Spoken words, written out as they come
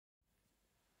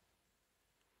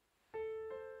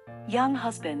Young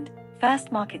husband,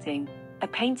 first marketing, a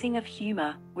painting of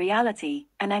humor, reality,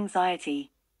 and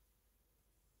anxiety.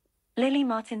 Lilly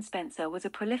Martin Spencer was a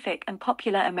prolific and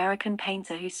popular American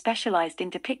painter who specialized in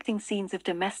depicting scenes of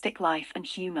domestic life and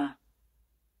humor.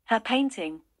 Her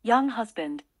painting, Young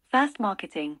Husband, First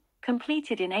Marketing,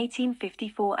 completed in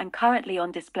 1854 and currently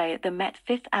on display at the Met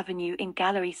Fifth Avenue in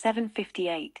Gallery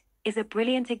 758, is a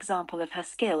brilliant example of her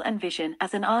skill and vision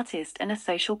as an artist and a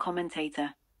social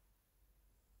commentator.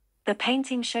 The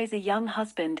painting shows a young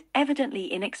husband,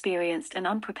 evidently inexperienced and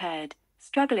unprepared,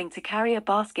 struggling to carry a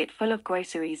basket full of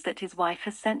groceries that his wife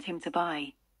has sent him to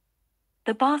buy.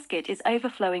 The basket is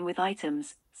overflowing with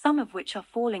items, some of which are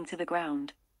falling to the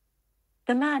ground.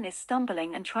 The man is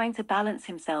stumbling and trying to balance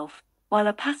himself, while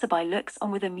a passerby looks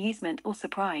on with amusement or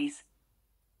surprise.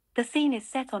 The scene is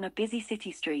set on a busy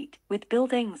city street, with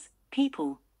buildings,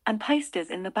 people, and posters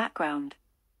in the background.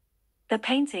 The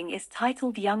painting is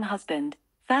titled Young Husband,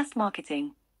 First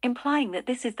Marketing, implying that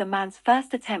this is the man's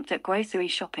first attempt at grocery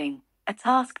shopping, a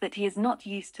task that he is not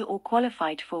used to or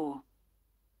qualified for.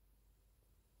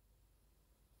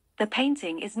 The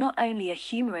painting is not only a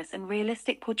humorous and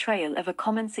realistic portrayal of a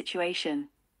common situation,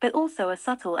 but also a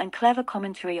subtle and clever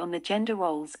commentary on the gender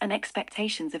roles and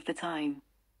expectations of the time.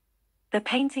 The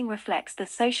painting reflects the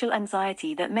social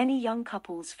anxiety that many young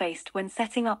couples faced when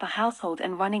setting up a household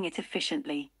and running it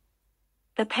efficiently.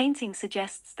 The painting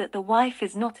suggests that the wife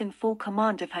is not in full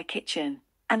command of her kitchen,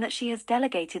 and that she has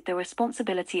delegated the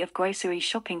responsibility of grocery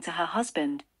shopping to her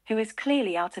husband, who is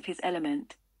clearly out of his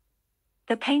element.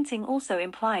 The painting also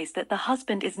implies that the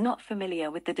husband is not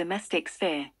familiar with the domestic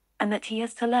sphere, and that he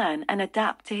has to learn and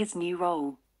adapt to his new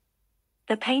role.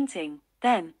 The painting,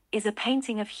 then, is a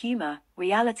painting of humor,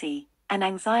 reality, and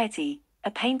anxiety,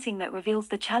 a painting that reveals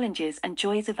the challenges and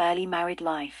joys of early married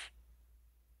life.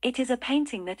 It is a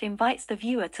painting that invites the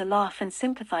viewer to laugh and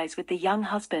sympathize with the young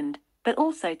husband, but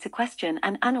also to question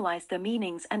and analyze the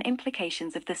meanings and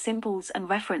implications of the symbols and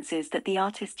references that the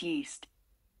artist used.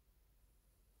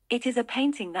 It is a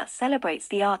painting that celebrates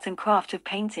the art and craft of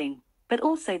painting, but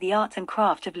also the art and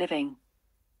craft of living.